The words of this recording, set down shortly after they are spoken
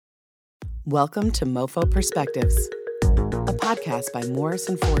Welcome to MoFo Perspectives, a podcast by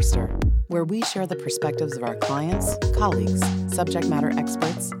Morrison Foerster, where we share the perspectives of our clients, colleagues, subject matter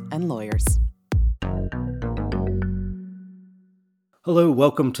experts, and lawyers. Hello,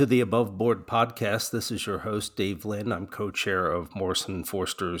 welcome to the Above Board podcast. This is your host, Dave Lynn. I'm co-chair of Morrison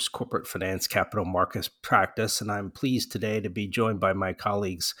Foerster's Corporate Finance Capital Markets practice, and I'm pleased today to be joined by my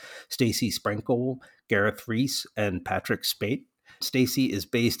colleagues Stacy Sprinkle, Gareth Reese, and Patrick Spate. Stacy is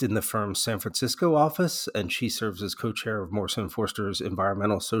based in the firm's San Francisco office, and she serves as co-chair of Morrison Foerster's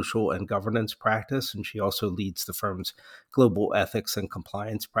Environmental, Social, and Governance practice, and she also leads the firm's Global Ethics and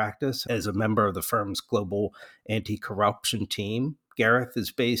Compliance practice as a member of the firm's Global Anti-Corruption team. Gareth is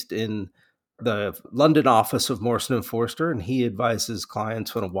based in the London office of Morrison & Foerster, and he advises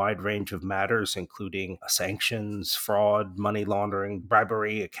clients on a wide range of matters, including sanctions, fraud, money laundering,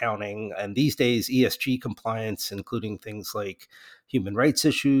 bribery, accounting, and these days ESG compliance, including things like human rights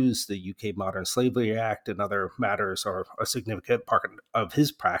issues, the UK Modern Slavery Act, and other matters are a significant part of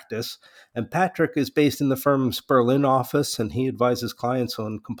his practice. And Patrick is based in the firm's Berlin office, and he advises clients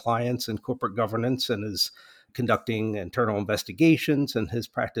on compliance and corporate governance and is conducting internal investigations, and his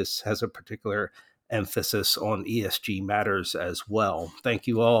practice has a particular emphasis on ESG matters as well. Thank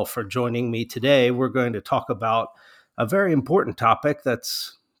you all for joining me today. We're going to talk about a very important topic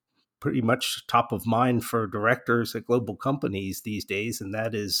that's pretty much top of mind for directors at global companies these days, and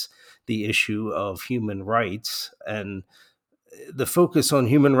that is the issue of human rights. And the focus on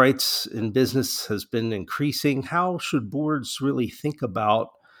human rights in business has been increasing. How should boards really think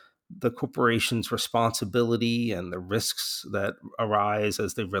about the corporation's responsibility and the risks that arise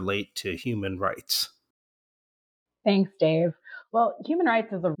as they relate to human rights? Thanks, Dave. Well, human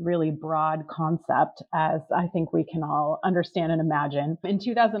rights is a really broad concept, as I think we can all understand and imagine. In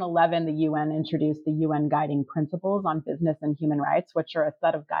 2011, the UN introduced the UN Guiding Principles on Business and Human Rights, which are a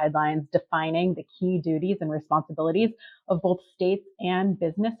set of guidelines defining the key duties and responsibilities of both states and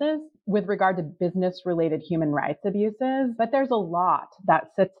businesses with regard to business-related human rights abuses. But there's a lot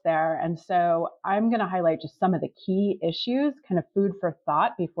that sits there. And so I'm going to highlight just some of the key issues, kind of food for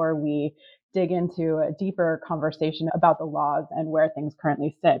thought before we dig into a deeper conversation about the laws and where things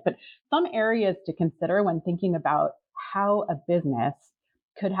currently sit. But some areas to consider when thinking about how a business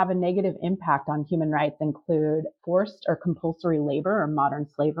could have a negative impact on human rights include forced or compulsory labor or modern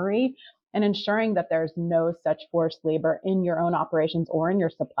slavery, and ensuring that there's no such forced labor in your own operations or in your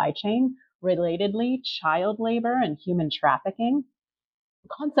supply chain. Relatedly, child labor and human trafficking.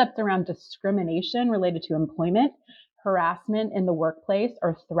 Concepts around discrimination related to employment, harassment in the workplace,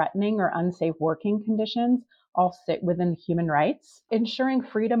 or threatening or unsafe working conditions all sit within human rights. Ensuring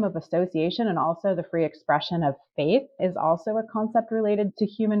freedom of association and also the free expression of faith is also a concept related to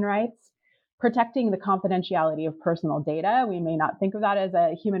human rights. Protecting the confidentiality of personal data. We may not think of that as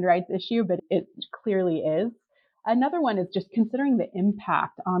a human rights issue, but it clearly is. Another one is just considering the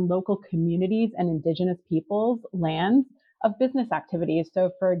impact on local communities and indigenous peoples' lands of business activities.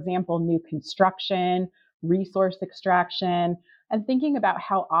 So, for example, new construction, resource extraction, and thinking about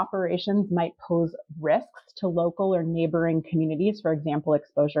how operations might pose risks to local or neighboring communities, for example,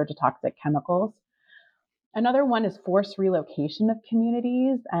 exposure to toxic chemicals. Another one is forced relocation of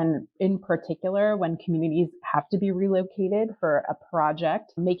communities, and in particular, when communities have to be relocated for a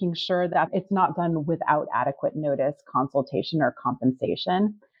project, making sure that it's not done without adequate notice, consultation, or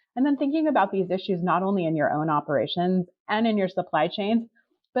compensation. And then thinking about these issues not only in your own operations and in your supply chains,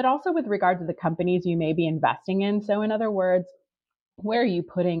 but also with regard to the companies you may be investing in. So in other words, where are you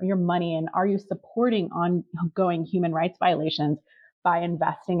putting your money in? Are you supporting ongoing human rights violations by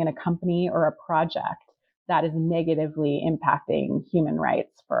investing in a company or a project that is negatively impacting human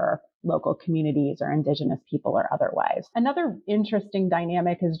rights for local communities or indigenous people or otherwise? Another interesting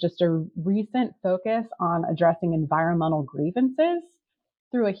dynamic is just a recent focus on addressing environmental grievances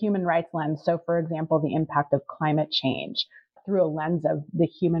through a human rights lens. So, for example, the impact of climate change through a lens of the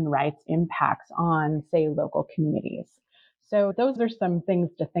human rights impacts on, say, local communities. So those are some things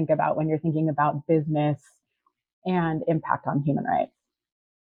to think about when you're thinking about business and impact on human rights.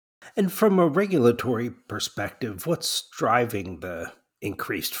 And from a regulatory perspective, what's driving the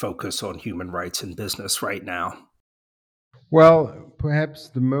increased focus on human rights in business right now? Well, perhaps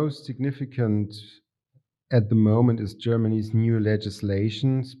the most significant at the moment is Germany's new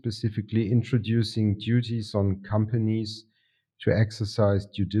legislation, specifically introducing duties on companies to exercise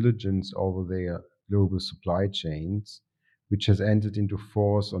due diligence over their global supply chains, which has entered into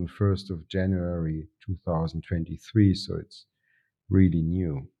force on 1st of January 2023, so it's really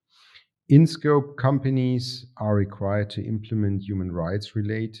new. In scope, companies are required to implement human rights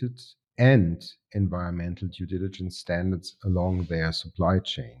related and environmental due diligence standards along their supply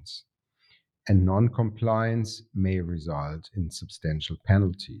chains. and non-compliance may result in substantial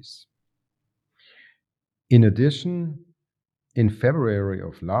penalties. In addition, in February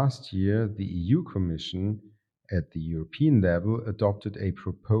of last year, the EU Commission at the European level adopted a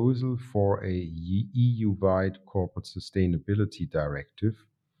proposal for a EU-wide corporate sustainability directive,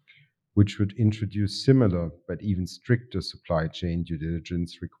 which would introduce similar but even stricter supply chain due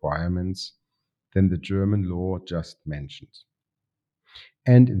diligence requirements than the German law just mentioned.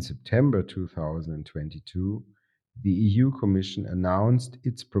 And in September 2022, the EU Commission announced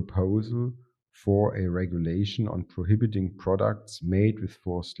its proposal for a regulation on prohibiting products made with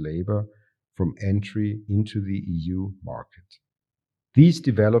forced labor from entry into the EU market. These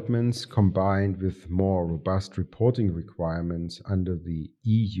developments, combined with more robust reporting requirements under the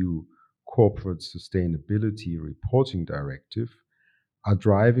EU Corporate Sustainability Reporting Directive, are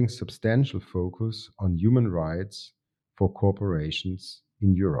driving substantial focus on human rights for corporations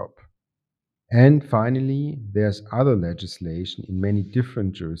in Europe. And finally, there's other legislation in many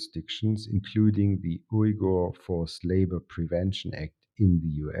different jurisdictions, including the Uyghur Forced Labor Prevention Act in the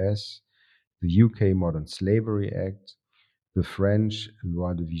US, the UK Modern Slavery Act, the French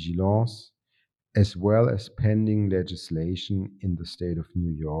Loi de Vigilance, as well as pending legislation in the state of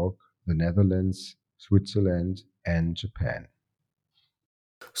New York, the Netherlands, Switzerland, and Japan.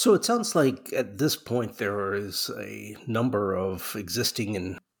 So it sounds like at this point there is a number of existing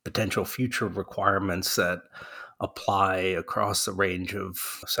and potential future requirements that apply across the range of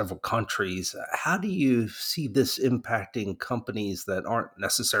several countries. How do you see this impacting companies that aren't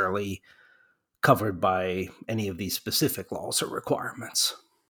necessarily covered by any of these specific laws or requirements?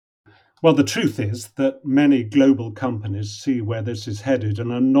 Well, the truth is that many global companies see where this is headed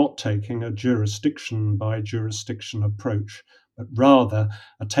and are not taking a jurisdiction by jurisdiction approach, but rather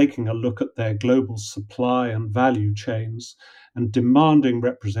are taking a look at their global supply and value chains and demanding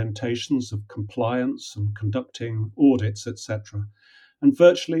representations of compliance and conducting audits, etc. And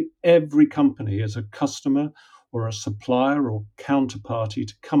virtually every company is a customer or a supplier or counterparty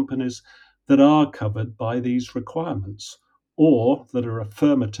to companies that are covered by these requirements, or that are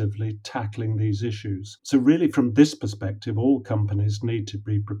affirmatively tackling these issues. So really, from this perspective, all companies need to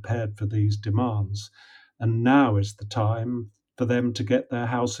be prepared for these demands. And now is the time for them to get their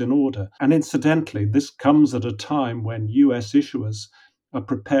house in order. And incidentally, this comes at a time when US issuers are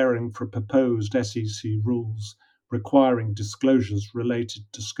preparing for proposed SEC rules requiring disclosures related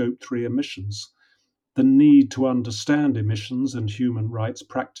to Scope 3 emissions. The need to understand emissions and human rights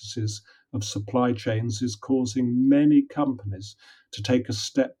practices of supply chains is causing many companies to take a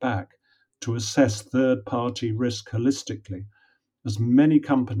step back to assess third-party risk holistically, as many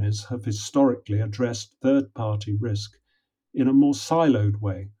companies have historically addressed third-party risk in a more siloed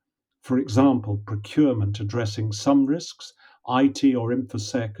way. For example, procurement addressing some risks, IT or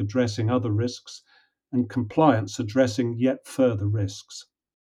InfoSec addressing other risks, and compliance addressing yet further risks.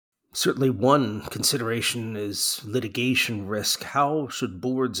 Certainly, one consideration is litigation risk. How should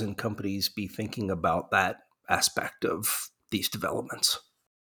boards and companies be thinking about that aspect of these developments?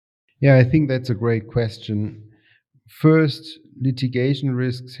 Yeah, I think that's a great question. First, litigation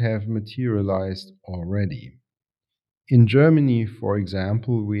risks have materialized already. In Germany, for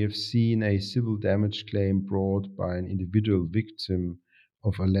example, we have seen a civil damage claim brought by an individual victim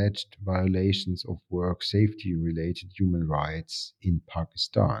of alleged violations of work safety related human rights in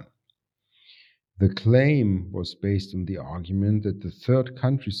Pakistan. The claim was based on the argument that the third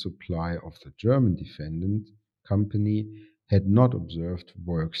country supply of the German defendant company had not observed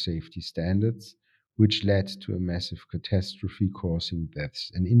work safety standards, which led to a massive catastrophe causing deaths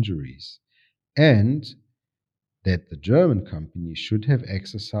and injuries, and that the German company should have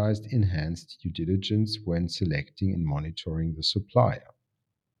exercised enhanced due diligence when selecting and monitoring the supplier.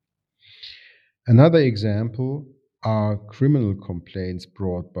 Another example are criminal complaints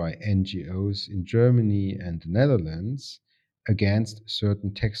brought by NGOs in Germany and the Netherlands against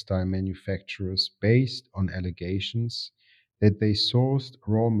certain textile manufacturers based on allegations that they sourced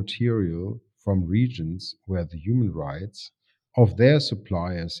raw material from regions where the human rights of their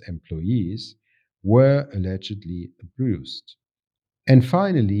suppliers' employees were allegedly abused. And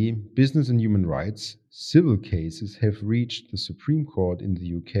finally, business and human rights civil cases have reached the Supreme Court in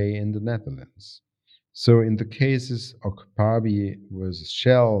the UK and the Netherlands. So in the cases Okapabi versus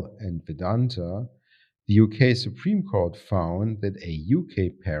Shell and Vedanta, the UK Supreme Court found that a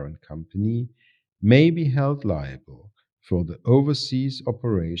UK parent company may be held liable for the overseas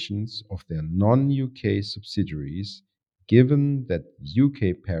operations of their non-UK subsidiaries, given that the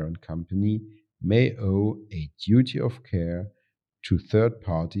UK parent company may owe a duty of care to third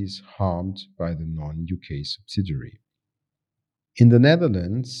parties harmed by the non-UK subsidiary. In the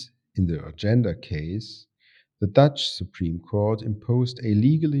Netherlands, in the Urgenda case, the Dutch Supreme Court imposed a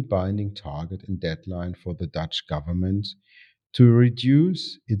legally binding target and deadline for the Dutch government to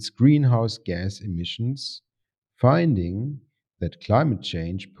reduce its greenhouse gas emissions, finding that climate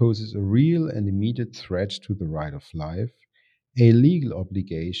change poses a real and immediate threat to the right of life, a legal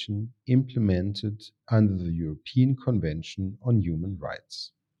obligation implemented under the European Convention on Human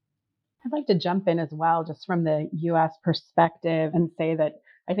Rights. I'd like to jump in as well, just from the U.S. perspective, and say that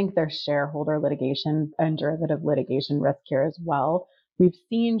I think there's shareholder litigation and derivative litigation risk here as well. We've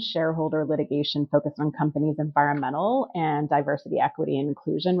seen shareholder litigation focused on companies' environmental and diversity, equity, and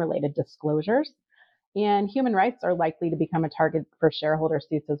inclusion related disclosures. And human rights are likely to become a target for shareholder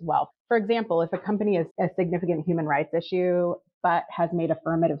suits as well. For example, if a company has a significant human rights issue, but has made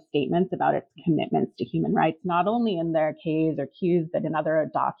affirmative statements about its commitments to human rights, not only in their Ks or Qs, but in other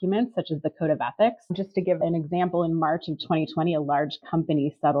documents, such as the Code of Ethics. Just to give an example, in March of 2020, a large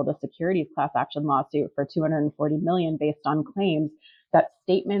company settled a securities class action lawsuit for $240 million based on claims that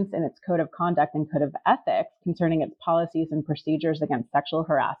statements in its Code of Conduct and Code of Ethics concerning its policies and procedures against sexual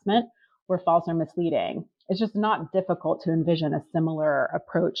harassment were false or misleading. It's just not difficult to envision a similar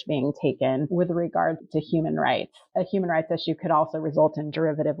approach being taken with regard to human rights. A human rights issue could also result in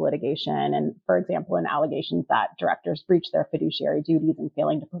derivative litigation and, for example, in allegations that directors breach their fiduciary duties in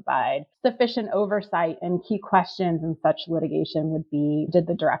failing to provide sufficient oversight. And key questions in such litigation would be, did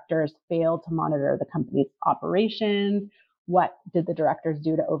the directors fail to monitor the company's operations? What did the directors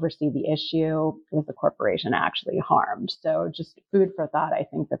do to oversee the issue? Was the corporation actually harmed? So just food for thought. I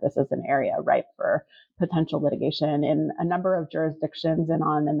think that this is an area ripe for potential litigation in a number of jurisdictions and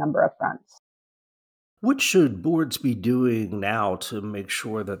on a number of fronts. What should boards be doing now to make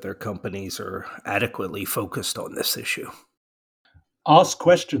sure that their companies are adequately focused on this issue? Ask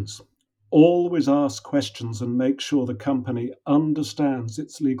questions. Always ask questions and make sure the company understands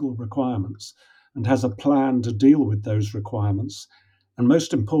its legal requirements and has a plan to deal with those requirements, and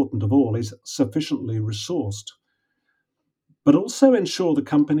most important of all, is sufficiently resourced. But also ensure the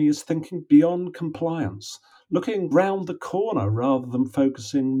company is thinking beyond compliance, looking round the corner rather than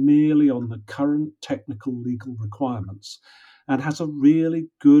focusing merely on the current technical legal requirements, and has a really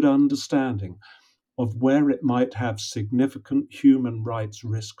good understanding of where it might have significant human rights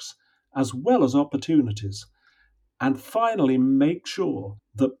risks as well as opportunities. And finally, make sure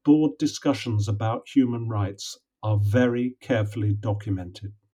that board discussions about human rights are very carefully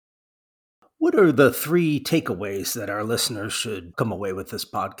documented. What are the 3 takeaways that our listeners should come away with this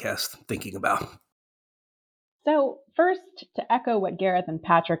podcast thinking about? So first, to echo what Gareth and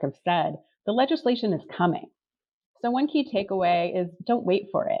Patrick have said, the legislation is coming. So one key takeaway is don't wait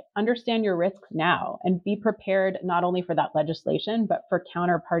for it. Understand your risks now and be prepared not only for that legislation, but for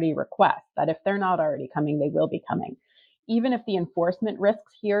counterparty requests that if they're not already coming, they will be coming. Even if the enforcement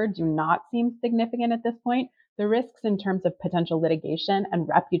risks here do not seem significant at this point, the risks in terms of potential litigation and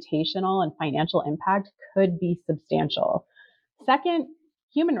reputational and financial impact could be substantial. Second,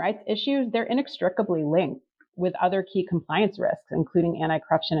 human rights issues, they're inextricably linked with other key compliance risks, including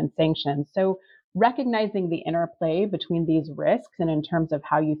anti-corruption and sanctions. So recognizing the interplay between these risks and in terms of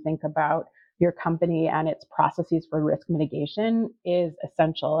how you think about your company and its processes for risk mitigation is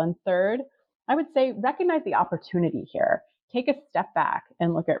essential. And third, I would say recognize the opportunity here. Take a step back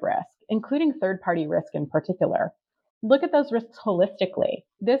and look at risk, including third-party risk in particular. Look at those risks holistically.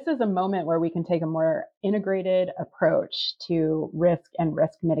 This is a moment where we can take a more integrated approach to risk and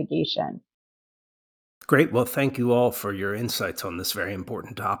risk mitigation. Great. Well, thank you all for your insights on this very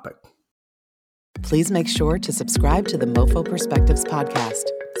important topic. Please make sure to subscribe to the MoFo Perspectives podcast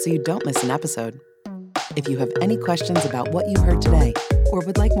so you don't miss an episode. If you have any questions about what you heard today or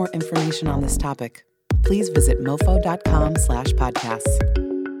would like more information on this topic, please visit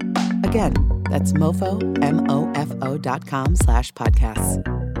mofo.com/podcasts. Again, that's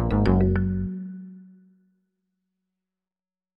mofo.com/podcasts.